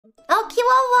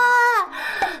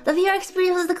Kiwawa! The VR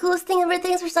experience was the coolest thing ever.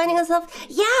 Thanks for signing us up.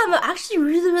 Yeah, I'm actually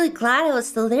really glad I was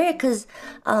still there because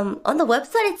on the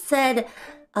website it said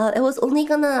it was only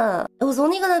gonna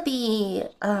be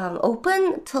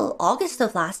open till August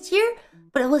of last year,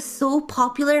 but it was so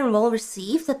popular and well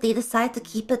received that they decided to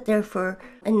keep it there for,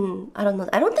 and I don't know,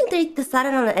 I don't think they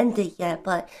decided on an end date yet,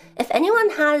 but if anyone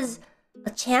has a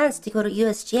chance to go to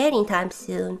USJ anytime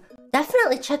soon,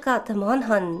 definitely check out the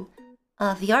Monhan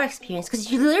VR experience,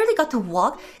 because you literally got to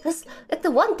walk. Because like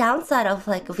the one downside of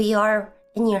like VR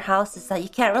in your house is that you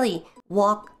can't really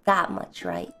walk that much,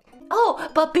 right? Oh,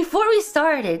 but before we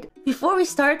started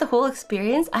the whole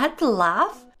experience, I had to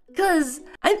laugh because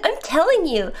I'm telling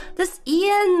you, this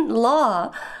EN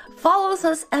law follows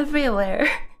us everywhere.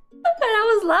 And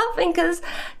I was laughing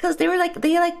because they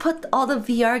put all the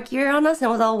VR gear on us and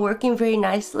it was all working very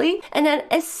nicely. And then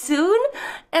as soon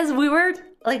as we were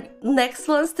like next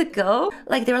ones to go,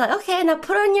 like they were like, okay, now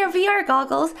put on your VR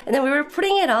goggles, and then we were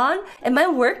putting it on and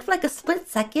mine worked for like a split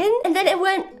second and then it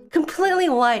went completely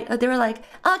white. They were like,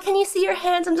 can you see your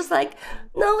hands? I'm just like,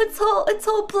 no, it's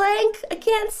all blank, I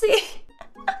can't see.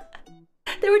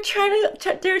 They were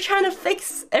trying to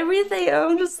fix everything.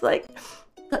 I'm just like,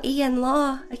 the EN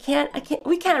law, we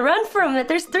can't run from it.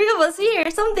 There's 3 of us here.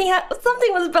 Something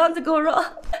was bound to go wrong.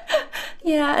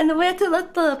 Yeah, and we had to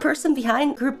let the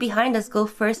group behind us go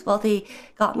first while they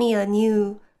got me a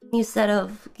new set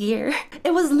of gear.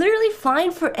 It was literally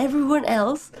fine for everyone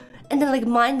else, and then like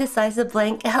mine decides to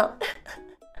blank out.